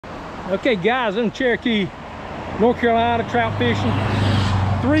Okay guys, I'm in Cherokee, North Carolina, trout fishing.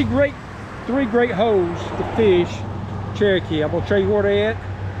 Three great holes to fish Cherokee. I'm gonna show you where they're at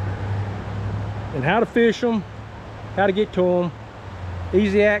and how to fish them, how to get to them.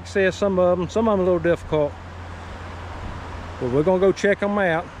 Easy access, some of them a little difficult. But we're gonna go check them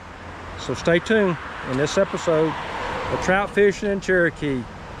out. So stay tuned in this episode of Trout Fishing in Cherokee.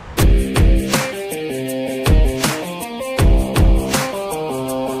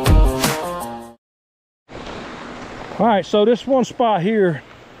 All right, so this one spot here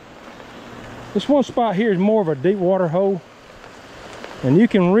is more of a deep water hole, and you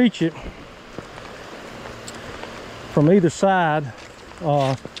can reach it from either side.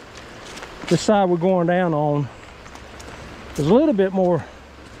 This side we're going down on is a little bit more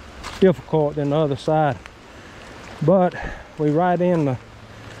difficult than the other side, but we're right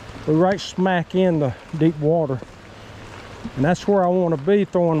smack in the deep water, and that's where I want to be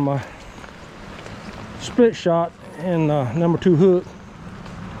throwing my split shot and number 2 hook.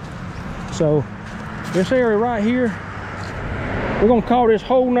 So this area right here, we're gonna call this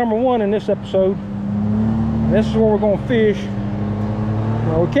hole number 1 in this episode. This is where we're gonna fish.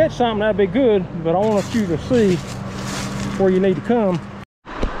 Now, we catch something, that'd be good, but I want you to see where you need to come.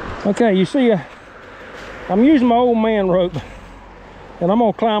 Okay, you see, I'm using my old man rope, and I'm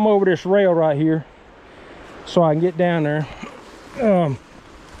gonna climb over this rail right here so I can get down there. Now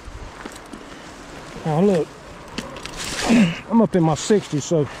look, I'm up in my 60s,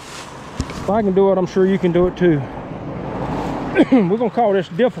 so if I can do it, I'm sure you can do it too. We're gonna call this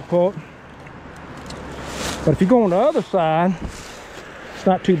difficult, but if you go on the other side, it's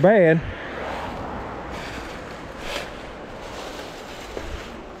not too bad.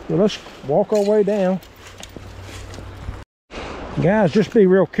 So let's walk our way down. Guys, just be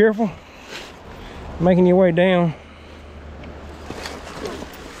real careful making your way down.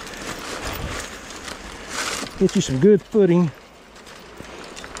 Get you some good footing.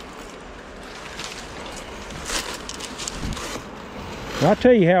 I'll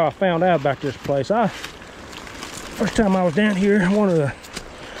tell you how I found out about this place. First time I was down here, one of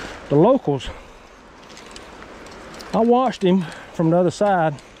the locals, I watched him from the other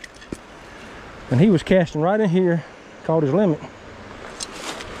side, and he was casting right in here, caught his limit,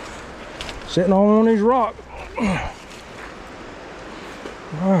 sitting on one of these rocks.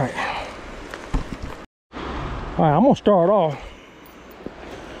 All right, I'm gonna start off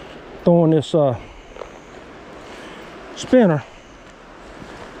throwing this spinner.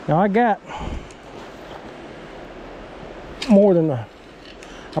 Now I got more than I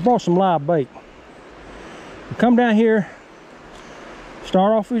brought some live bait. You come down here,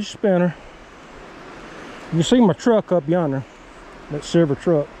 start off with your spinner. You see my truck up yonder, that silver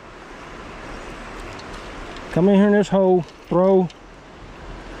truck. Come in here in this hole, throw.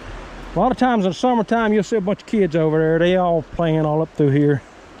 A lot of times in the summertime, you'll see a bunch of kids over there. They all playing all up through here.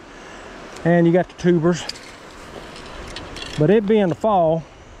 And you got the tubers. But it being the fall,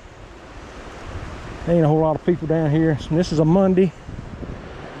 there ain't a whole lot of people down here. So this is a Monday.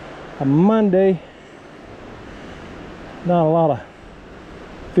 Not a lot of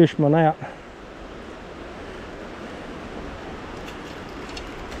fishermen out.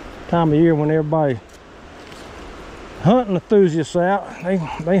 Time of year when everybody hunting enthusiasts out,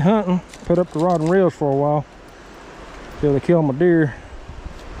 they hunting, put up the rod and reels for a while till they kill my deer.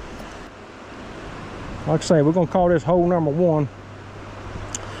 Like I say, we're gonna call this hole number 1.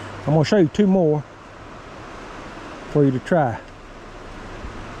 I'm gonna show you 2 more for you to try.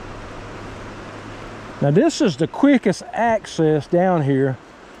 Now this is the quickest access down here,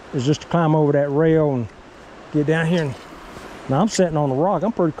 is just to climb over that rail and get down here. And now I'm sitting on the rock,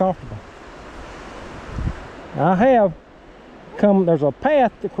 I'm pretty comfortable. I have come, there's a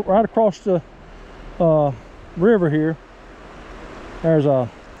path right across the river here. There's a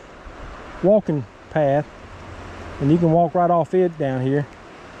walking path, and you can walk right off it down here.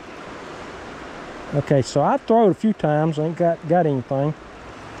 Okay, so I throw it a few times, I ain't got anything.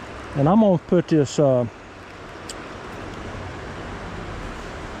 And I'm gonna put this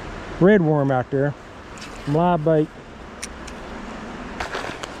red worm out there, some live bait.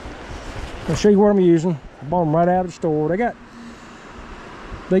 I'll show you what I'm using. I bought them right out of the store.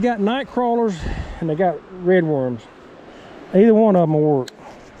 They got night crawlers and they got red worms. Either one of them will work.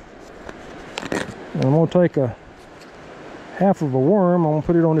 And I'm gonna take a half of a worm. I'm gonna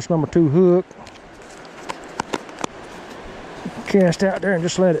put it on this number 2 hook. Cast out there and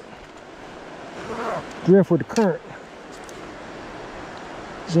just let it drift with the current.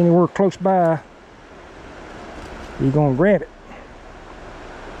 If it's anywhere close by, you're gonna grab it.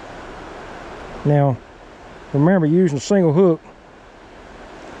 Now, remember, using a single hook,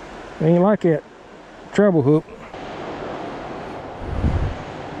 Ain't like that treble hook.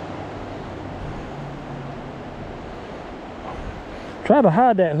 Try to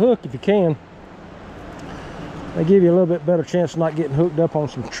hide that hook if you can. They give you a little bit better chance of not getting hooked up on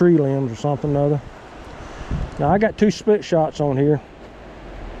some tree limbs or something or other. Now I got 2 split shots on here.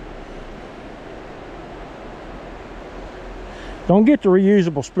 Don't get the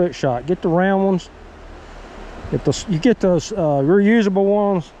reusable split shot. Get the round ones. If you get those reusable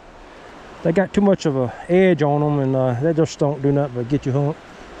ones, they got too much of a edge on them, and they just don't do nothing but get you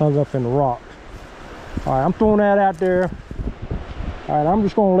hung up in the rocks. All right, I'm throwing that out there. All right, I'm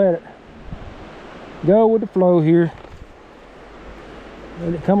just gonna let it go with the flow here.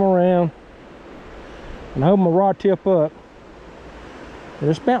 Let it come around and hold my rod tip up. And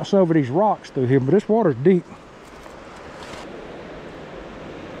it's bouncing over these rocks through here, but this water's deep.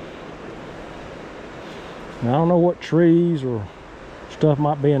 Now, I don't know what trees or stuff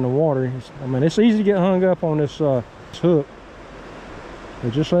might be in the water. I mean, it's easy to get hung up on this hook.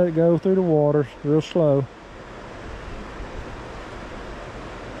 But just let it go through the water real slow.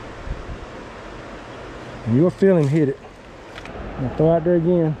 And you'll feel him hit it. I'll throw out there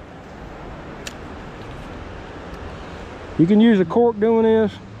again. You can use a cork doing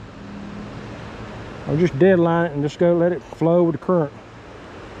this, or just deadline it and just go let it flow with the current.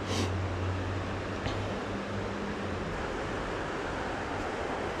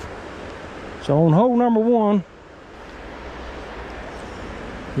 So on hole number 1,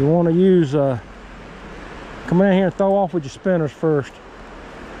 you want to use come down here and throw off with your spinners first,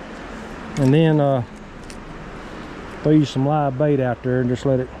 and then throw you some live bait out there and just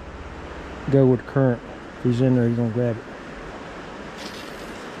let it go with the current. If he's in there, he's gonna grab it.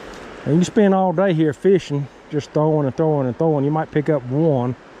 And you can spend all day here fishing, just throwing and throwing and throwing. You might pick up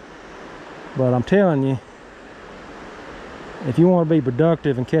one, but I'm telling you, if you want to be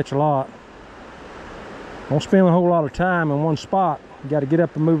productive and catch a lot, don't spend a whole lot of time in one spot. You got to get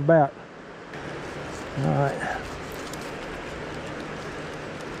up and move about.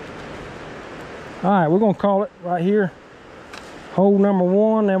 All right, we're gonna call it right here hole number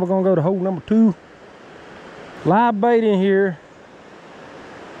 1. Then we're gonna go to hole number 2. Live bait in here,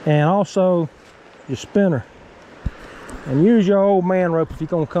 and also your spinner. And use your old man rope if you're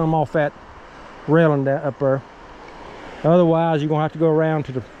gonna come off that railing that up there. Otherwise, you're gonna have to go around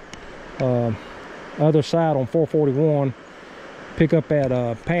to the other side on 441, pick up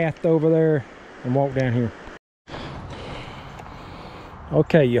that path over there, and walk down here.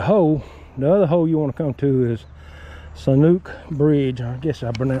 Okay, your hole. The other hole you want to come to is Saunooke Bridge. I guess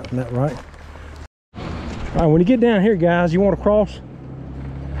I'm pronouncing that right. All right, when you get down here, guys, you want to cross.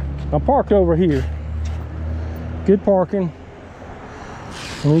 I'm parked over here. Good parking.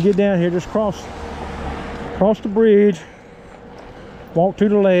 When you get down here, just cross the bridge, walk to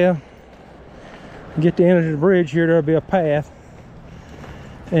the left, get to the end of the bridge here. There'll be a path,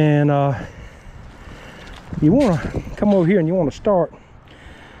 and you want to come over here and you want to start.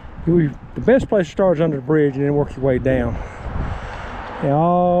 The best place to start is under the bridge, and then work your way down, and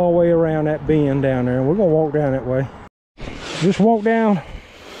all the way around that bend down there. And we're gonna walk down that way. Just walk down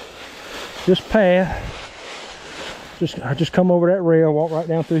this path. I just come over that rail, walk right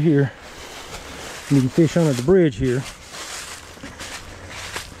down through here, and you can fish under the bridge here.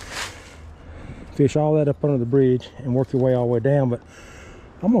 Fish all that up under the bridge and work your way all the way down. But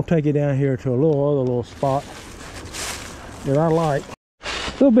I'm gonna take you down here to a other little spot that I like.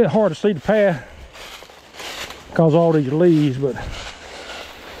 A little bit hard to see the path because of all these leaves, but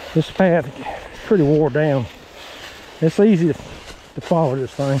this path is pretty wore down. It's easy to follow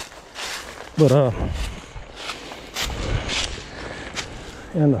this thing, but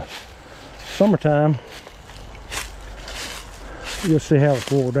in the summertime, you'll see how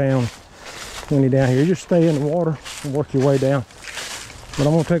it's wore down when you're down here. You just stay in the water and work your way down. But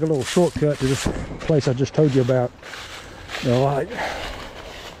I'm gonna take a little shortcut to this place I just told you about that I like.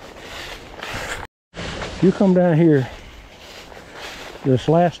 You come down here, this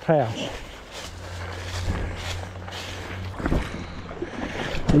last house,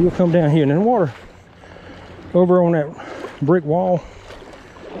 and you'll come down here, and then the water over on that brick wall,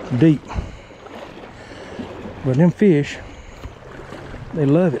 deep. But them fish, they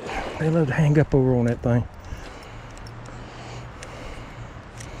love it. They love to hang up over on that thing.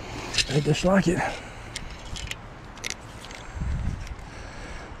 They just like it.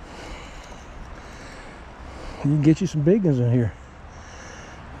 You can get you some big ones in here.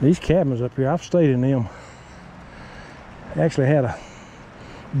 These cabins up here, I've stayed in them. I actually had a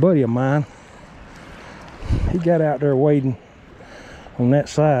buddy of mine. He got out there wading on that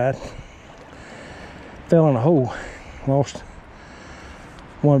side, fell in a hole, lost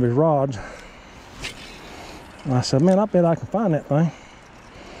one of his rods. And I said, man, I bet I can find that thing.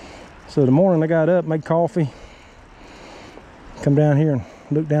 So the morning I got up, made coffee, come down here and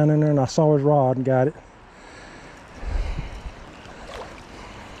looked down in there, and I saw his rod and got it.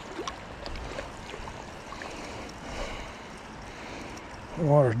 The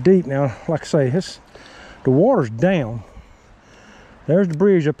water's deep now. Like I say, the water's down. There's the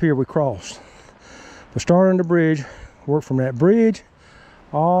bridge up here we crossed. We started on the bridge, worked from that bridge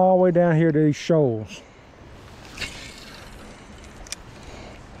all the way down here to these shoals.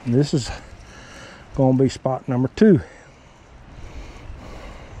 And this is going to be spot number 2.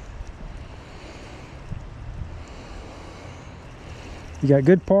 You got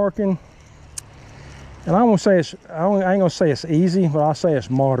good parking, and I ain't gonna say it's easy, but I'll say it's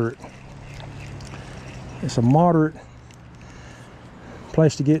moderate. It's a moderate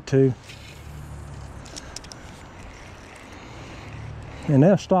place to get to, and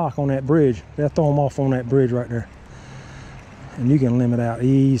they'll stock on that bridge. They'll throw them off on that bridge right there, and you can limit out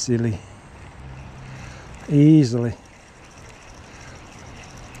easily.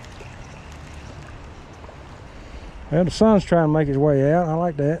 Well, the sun's trying to make its way out. I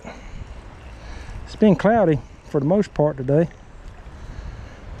like that. It's been cloudy for the most part today.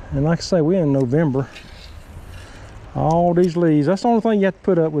 And like I say, we're in November. All these leaves. That's the only thing you have to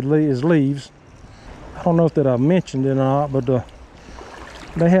put up with is leaves. I don't know if that I mentioned it or not, but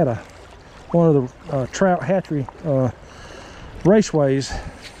they had one of the trout hatchery raceways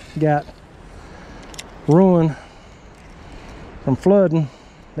got ruined from flooding.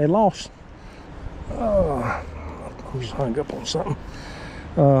 They lost. I just hung up on something.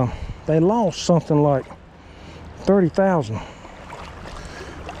 They lost something like 30,000.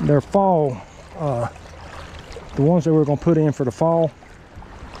 Their fall, the ones that we were going to put in for the fall,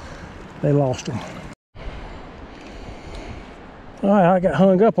 they lost them. All right, I got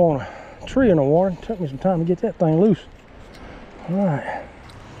hung up on a tree in the water. It took me some time to get that thing loose. All right,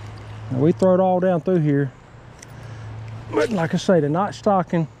 now we throw it all down through here. But like I say, they're not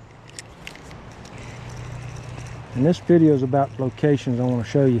stocking. And this video is about locations I want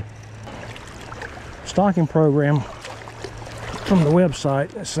to show you. Stocking program from the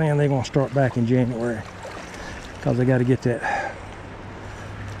website that's saying they're going to start back in January because they got to get that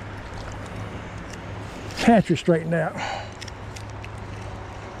hatchery straightened out.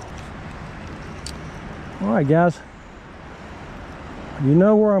 All right, guys, you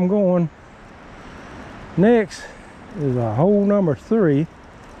know where I'm going. Next is a hole number 3.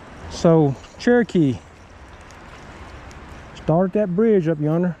 So Cherokee, start that bridge up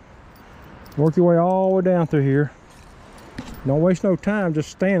yonder, work your way all the way down through here. Don't waste no time just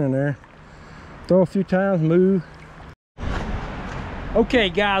standing there. Throw a few times, move. Okay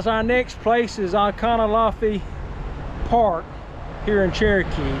guys, our next place is Oconaluftee Park here in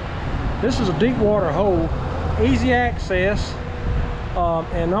Cherokee. This is a deep water hole, easy access,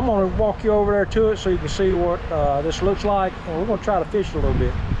 and I'm going to walk you over there to it so you can see what this looks like, and we're going to try to fish it a little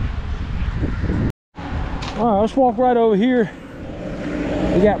bit. All right, let's walk right over here.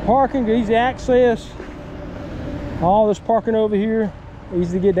 We got parking, easy access. All this parking over here,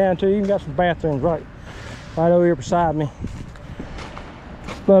 easy to get down to. Even got some bathrooms right over here beside me.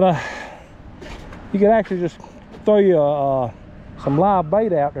 But you could actually just throw you some live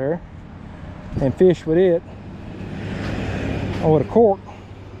bait out there and fish with it, or with a cork.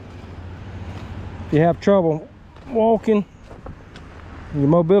 If you have trouble walking, your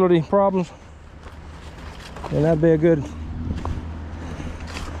mobility problems, then that'd be a good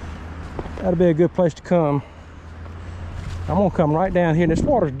place to come. I'm gonna come right down here. This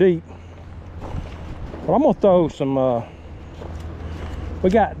water's deep, but I'm gonna throw some we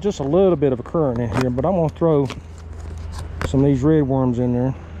got just a little bit of a current in here, but I'm gonna throw some of these red worms in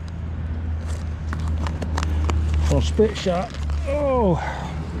there on a spit shot. Oh,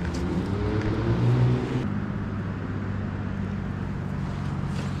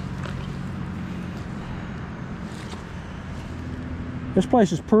 this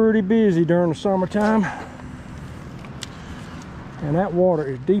place is pretty busy during the summertime, and that water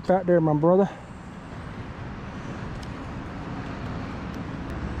is deep out there, my brother.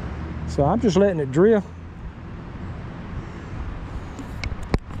 So I'm just letting it drift.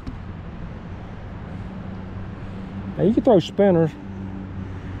 Now you can throw spinners,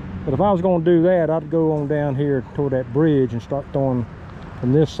 but if I was going to do that, I'd go on down here toward that bridge and start throwing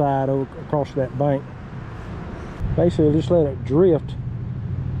from this side over across that bank. Basically, just let it drift.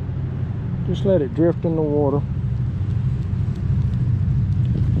 Just let it drift in the water.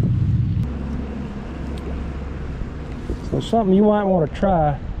 So something you might want to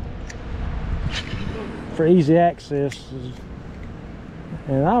try for easy access is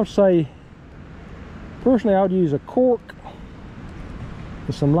And I would say, personally, I would use a cork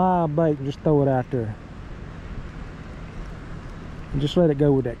with some live bait and just throw it out there. And just let it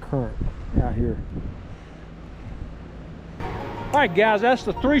go with that current out here. All right, guys, that's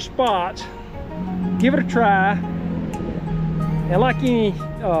the 3 spots. Give it a try. And like any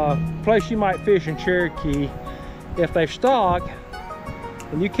place you might fish in Cherokee, if they've stocked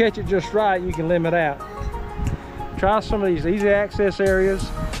and you catch it just right, you can limit out. Try some of these easy access areas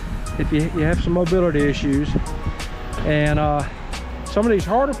if you have some mobility issues. And some of these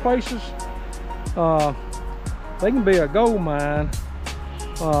harder places, they can be a gold mine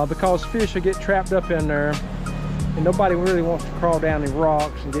because fish will get trapped up in there and nobody really wants to crawl down the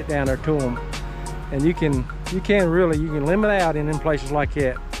rocks and get down there to them. And you can limit out in them places like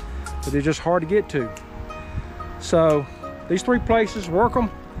that, but they're just hard to get to. So these 3 places, work them.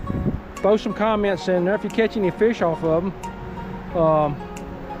 Throw some comments in there if you catch any fish off of them.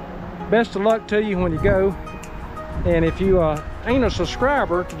 Best of luck to you when you go. And if you ain't a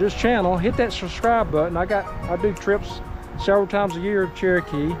subscriber to this channel, hit that subscribe button. I do trips several times a year to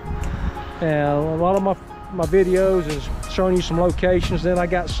Cherokee, and a lot of my videos is showing you some locations. Then I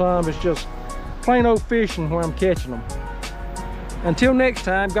got some it's just plain old fishing where I'm catching them. Until next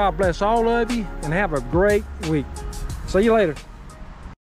time, God bless all of you and have a great week. See you later.